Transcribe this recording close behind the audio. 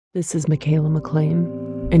This is Michaela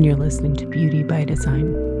McLean, and you're listening to Beauty by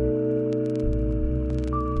Design.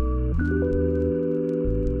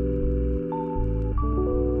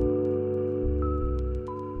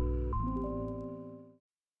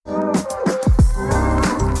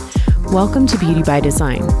 Welcome to Beauty by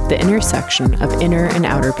Design, the intersection of inner and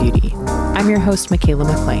outer beauty. I'm your host, Michaela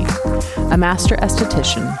McLean, a master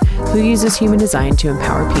esthetician who uses human design to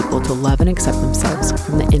empower people to love and accept themselves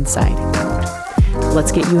from the inside out.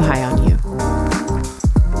 Let's get you high on you.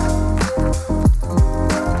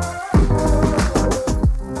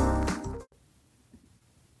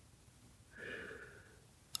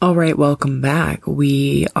 All right, welcome back.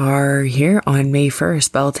 We are here on May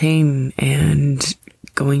 1st, Beltane, and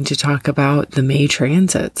going to talk about the May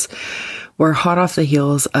transits. We're hot off the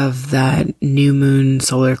heels of that new moon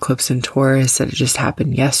solar eclipse in Taurus that just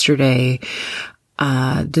happened yesterday.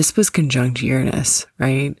 This was conjunct Uranus,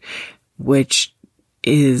 right? Which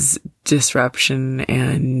is disruption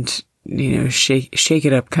and, shake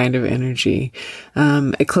it up kind of energy.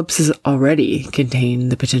 Eclipses already contain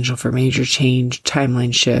the potential for major change,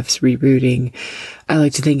 timeline shifts, rebooting. I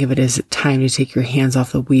like to think of it as a time to take your hands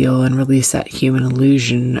off the wheel and release that human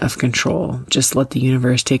illusion of control. Just let the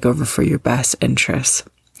universe take over for your best interests.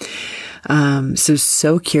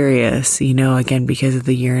 So curious, again, because of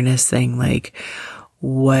the Uranus thing, like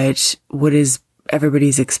what is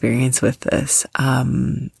everybody's experience with this?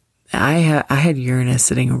 I had Uranus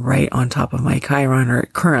sitting right on top of my Chiron, or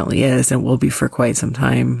it currently is, and will be for quite some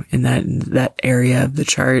time in that area of the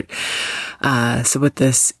chart. So with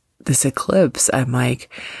this eclipse, I'm like,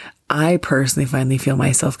 I personally finally feel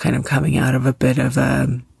myself kind of coming out of a bit of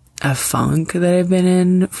a funk that I've been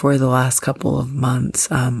in for the last couple of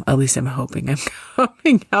months. At least I'm hoping I'm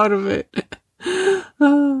coming out of it.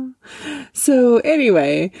 So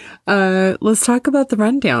anyway, let's talk about the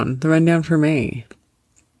rundown for May.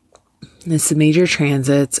 It's the major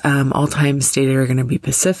transits. All times stated are going to be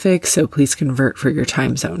Pacific, so please convert for your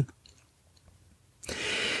time zone.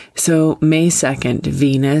 So May 2nd,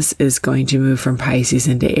 Venus is going to move from Pisces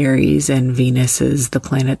into Aries, and Venus is the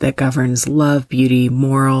planet that governs love, beauty,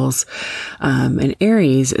 morals. And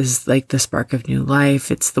Aries is like the spark of new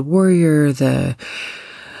life. It's the warrior,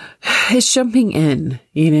 it's jumping in,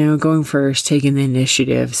 going first, taking the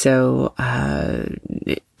initiative. So,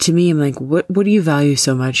 to me, I'm like, what do you value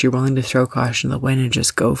so much? You're willing to throw caution to the wind and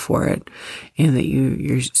just go for it. And that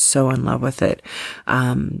you're so in love with it.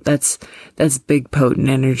 That's big, potent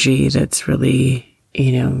energy. That's really,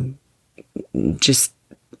 just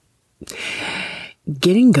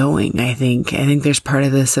getting going. I think there's part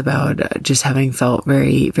of this about just having felt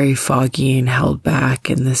very, very foggy and held back.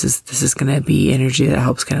 And this is going to be energy that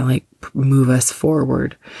helps kind of like move us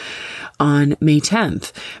forward. On May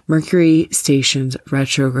 10th, Mercury stations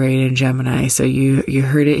retrograde in Gemini. So you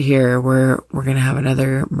heard it here. We're going to have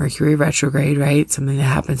another Mercury retrograde, right? Something that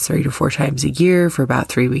happens 3 to 4 times a year for about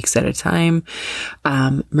 3 weeks at a time.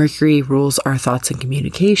 Mercury rules our thoughts and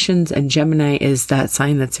communications, and Gemini is that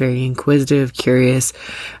sign that's very inquisitive, curious.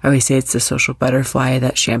 I always say it's the social butterfly,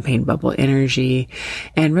 that champagne bubble energy.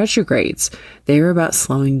 And retrogrades, they're about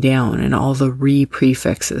slowing down and all the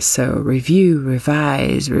re-prefixes. So review,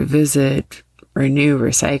 revise, revisit, renew,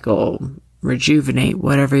 recycle, rejuvenate,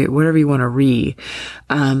 whatever you want to re.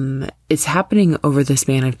 It's happening over the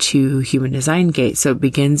span of 2 human design gates. So it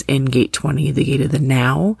begins in gate 20, the gate of the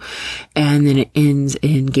now, and then it ends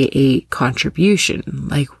in gate 8, contribution.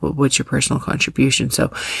 Like, what's your personal contribution?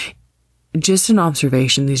 So just an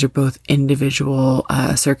observation, these are both individual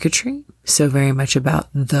circuitry. So very much about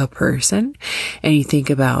the person. And you think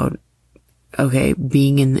about, okay,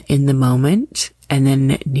 being in the moment, and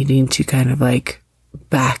then needing to kind of like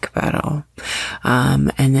backpedal,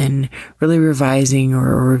 and then really revising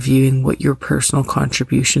or reviewing what your personal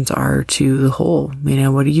contributions are to the whole.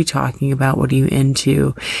 What are you talking about? What are you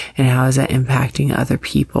into? And how is that impacting other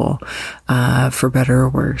people, for better or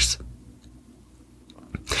worse?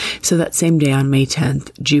 So that same day on May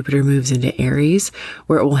 10th, Jupiter moves into Aries,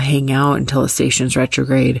 where it will hang out until it stations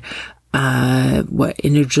retrograde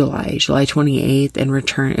into July 28th,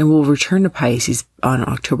 and will return to Pisces on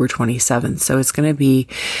October 27th. So it's going to be,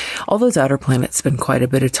 all those outer planets spend quite a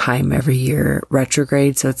bit of time every year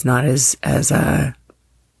retrograde. So it's not as kind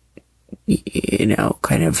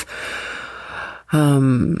of,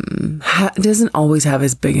 doesn't always have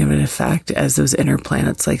as big of an effect as those inner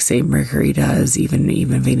planets, like say Mercury does, even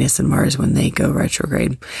Venus and Mars when they go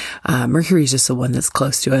retrograde. Mercury is just the one that's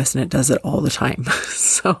close to us, and it does it all the time.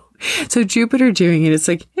 So So Jupiter doing it, it's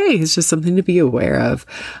like, hey, it's just something to be aware of.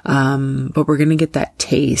 But we're going to get that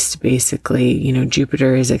taste, basically.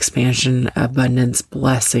 Jupiter is expansion, abundance,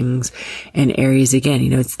 blessings, and Aries again,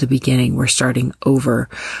 it's the beginning. We're starting over.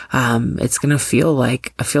 It's going to feel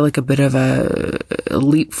like a bit of a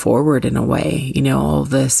leap forward in a way. All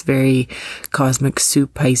this very cosmic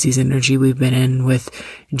soup Pisces energy we've been in with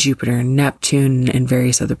Jupiter and Neptune and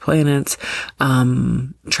various other planets,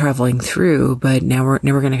 traveling through. But now we're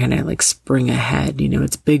going to kind of like spring ahead.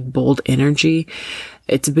 It's big, bold energy.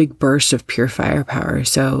 It's a big burst of pure firepower.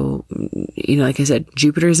 So, like I said,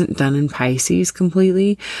 Jupiter isn't done in Pisces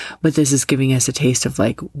completely, but this is giving us a taste of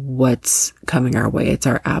like what's coming our way. It's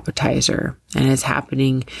our appetizer, and it's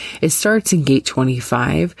happening. It starts in gate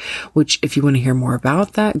 25, which if you want to hear more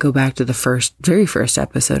about that, go back to the very first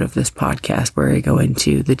episode of this podcast where I go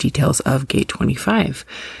into the details of gate 25.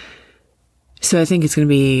 So I think it's going to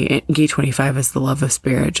be gate 25 is the love of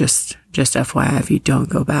spirit, just FYI if you don't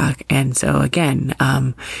go back. And so again,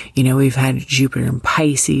 we've had Jupiter in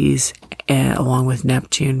Pisces, along with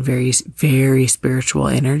Neptune, very, very spiritual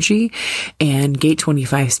energy. And gate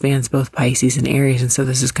 25 spans both Pisces and Aries. And so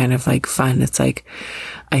this is kind of like fun. It's like,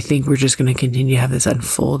 I think we're just going to continue to have this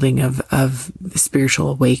unfolding of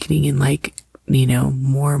spiritual awakening in like,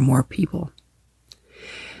 more and more people.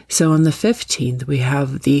 So on the 15th, we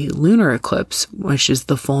have the lunar eclipse, which is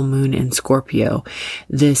the full moon in Scorpio.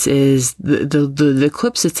 This is the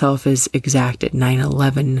eclipse itself is exact at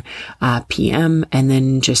 9:11 p.m. And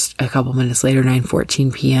then just a couple minutes later,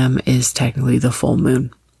 9:14 p.m. is technically the full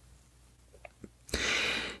moon.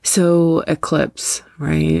 So eclipse,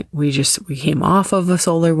 right? We came off of a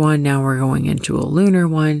solar one. Now we're going into a lunar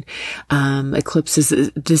one. Eclipse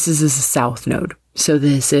this is a south node. So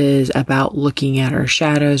this is about looking at our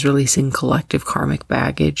shadows, releasing collective karmic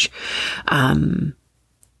baggage. I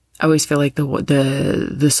always feel like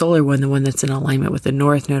the solar one, the one that's in alignment with the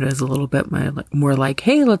north node, is a little bit more like,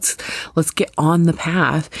 hey, let's get on the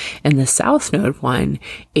path. And the south node one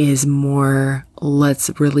is more, let's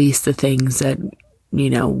release the things that, we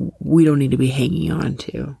don't need to be hanging on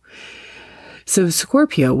to. So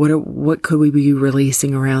Scorpio, what could we be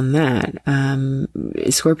releasing around that?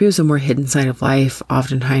 Scorpio is a more hidden side of life.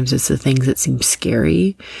 Oftentimes it's the things that seem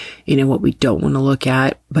scary, what we don't want to look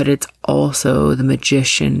at, but it's also the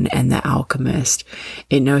magician and the alchemist.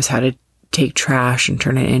 It knows how to take trash and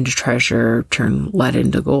turn it into treasure, turn lead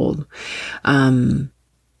into gold.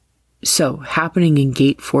 So happening in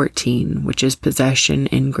gate 14, which is possession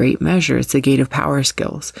in great measure, it's a gate of power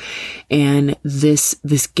skills. And this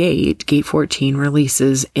gate 14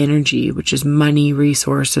 releases energy, which is money,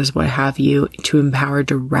 resources, what have you, to empower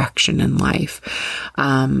direction in life.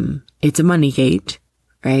 It's a money gate,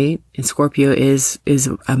 right? And Scorpio is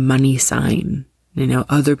a money sign.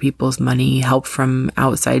 Other people's money, help from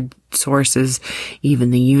outside sources, even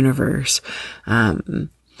the universe.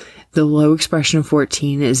 The low expression of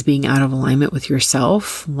 14 is being out of alignment with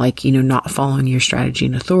yourself, like, not following your strategy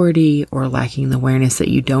and authority, or lacking the awareness that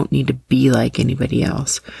you don't need to be like anybody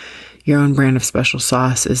else. Your own brand of special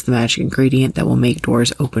sauce is the magic ingredient that will make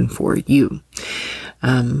doors open for you.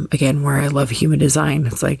 Again, where I love human design,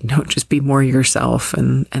 it's like, don't just be more yourself.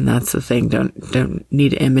 And that's the thing. Don't need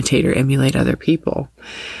to imitate or emulate other people.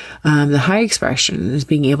 The high expression is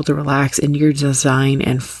being able to relax into your design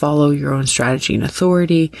and follow your own strategy and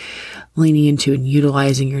authority, leaning into and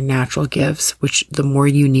utilizing your natural gifts, which the more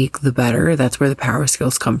unique, the better. That's where the power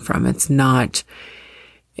skills come from. It's not,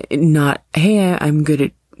 hey, I'm good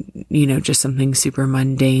at, just something super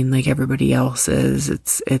mundane like everybody else is.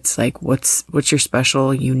 It's like, what's your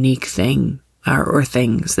special, unique thing or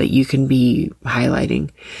things that you can be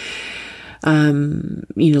highlighting.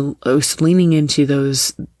 Leaning into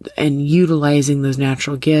those and utilizing those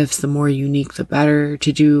natural gifts, the more unique, the better,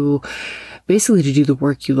 to do the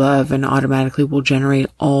work you love, and automatically will generate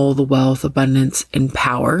all the wealth, abundance, and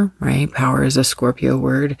power, right? Power is a Scorpio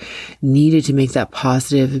word, needed to make that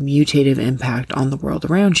positive, mutative impact on the world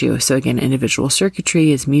around you. So again, individual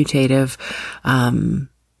circuitry is mutative.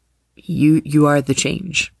 You are the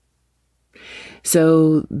change.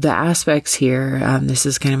 So the aspects here, this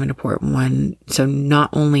is kind of an important one. So not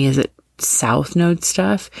only is it south node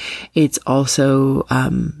stuff, it's also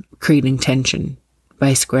creating tension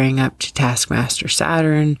by squaring up to taskmaster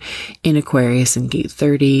Saturn in Aquarius in gate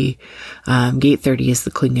 30. Gate 30 is the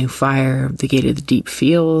clinging fire, the gate of the deep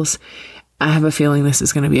feels. I have a feeling this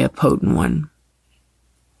is going to be a potent one.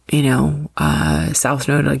 South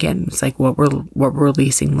node, again, it's like what we're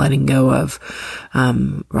releasing, letting go of,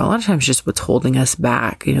 or a lot of times just what's holding us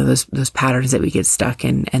back, those patterns that we get stuck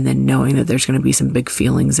in, and then knowing that there's going to be some big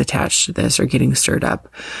feelings attached to this or getting stirred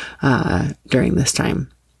up, during this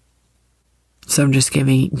time. So I'm just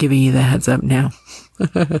giving you the heads up now.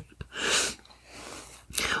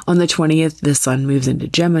 On the 20th, the sun moves into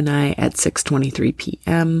Gemini at 6:23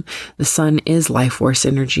 p.m. The sun is life force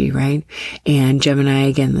energy, right? And Gemini,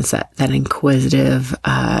 again, is that inquisitive,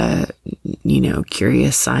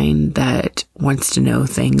 curious sign that wants to know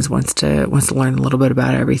things, wants to learn a little bit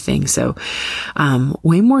about everything. So,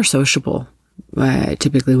 way more sociable,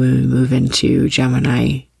 typically when we move into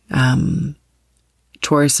Gemini.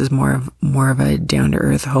 Taurus is more of a down to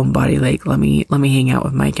earth homebody. Like, let me hang out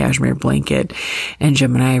with my cashmere blanket. And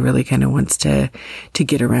Gemini really kind of wants to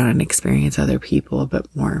get around and experience other people a bit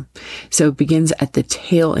more. So it begins at the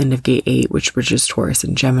tail end of gate 8, which bridges Taurus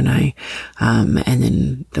and Gemini. And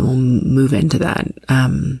then we'll move into that.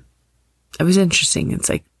 It was interesting. It's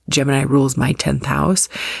like Gemini rules my 10th house.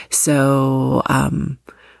 So,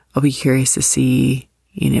 I'll be curious to see,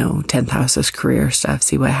 10th house's career stuff,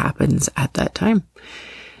 see what happens at that time.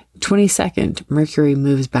 22nd, Mercury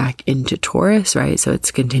moves back into Taurus, right? So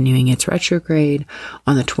it's continuing its retrograde.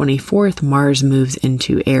 On the 24th, Mars moves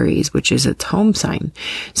into Aries, which is its home sign.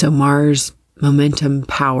 So Mars, momentum,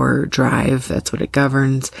 power, drive, that's what it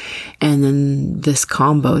governs. And then this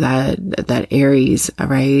combo, that Aries,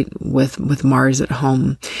 right, with Mars at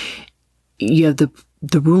home, you have the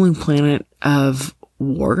ruling planet of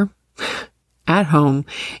war at home,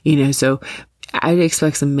 so I'd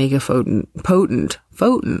expect some mega potent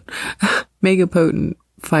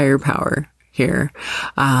firepower here.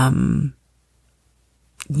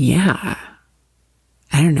 Yeah,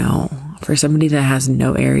 I don't know. For somebody that has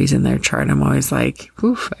no Aries in their chart, I'm always like,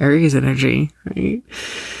 oof, Aries energy, right?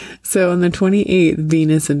 So on the 28th,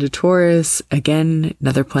 Venus into Taurus, again,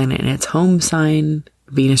 another planet in its home sign.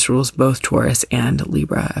 Venus rules both Taurus and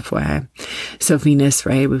Libra, FYI. So Venus,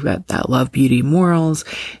 right, we've got that love, beauty, morals.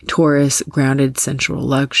 Taurus, grounded, sensual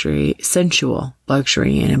luxury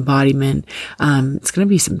and embodiment. It's going to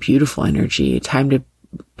be some beautiful energy. Time to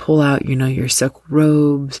pull out, your silk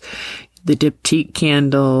robes, the diptyque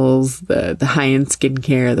candles, the high-end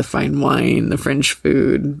skincare, the fine wine, the French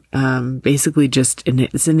food. Basically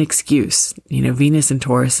it's an excuse. Venus and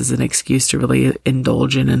Taurus is an excuse to really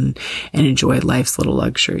indulge in and enjoy life's little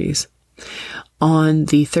luxuries. On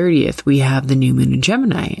the 30th, we have the new moon in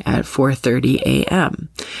Gemini at 4:30 a.m.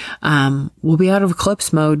 We'll be out of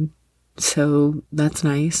eclipse mode. So that's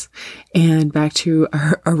nice. And back to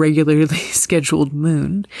our regularly scheduled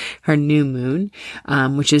moon, our new moon,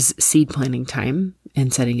 which is seed planting time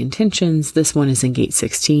and setting intentions. This one is in gate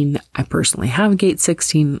 16. I personally have gate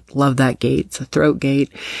 16. Love that gate. It's a throat gate.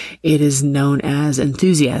 It is known as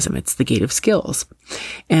enthusiasm. It's the gate of skills.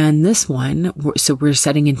 And this one, so we're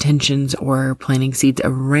setting intentions or planting seeds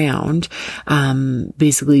around,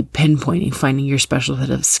 basically pinpointing, finding your special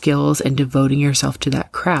set of skills and devoting yourself to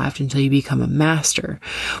that craft until you become a master.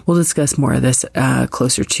 We'll discuss more of this,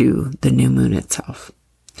 closer to the new moon itself.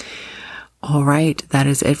 All right, that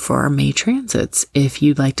is it for our May transits. If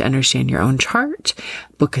you'd like to understand your own chart,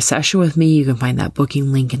 book a session with me. You can find that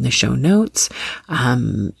booking link in the show notes.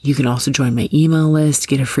 You can also join my email list,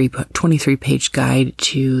 get a free 23-page guide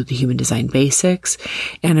to the Human Design basics.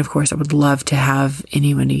 And of course, I would love to have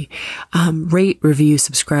anybody rate, review,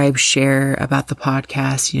 subscribe, share about the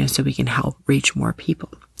podcast, so we can help reach more people.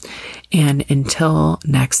 And until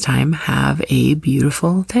next time, have a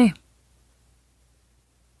beautiful day.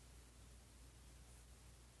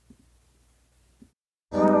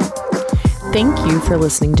 Thank you for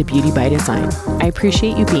listening to Beauty by Design. I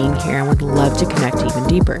appreciate you being here and would love to connect even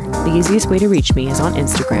deeper. The easiest way to reach me is on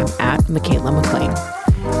Instagram at Michaela McLean.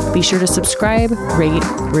 Be sure to subscribe, rate,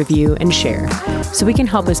 review, and share so we can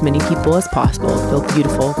help as many people as possible feel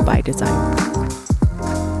beautiful by design.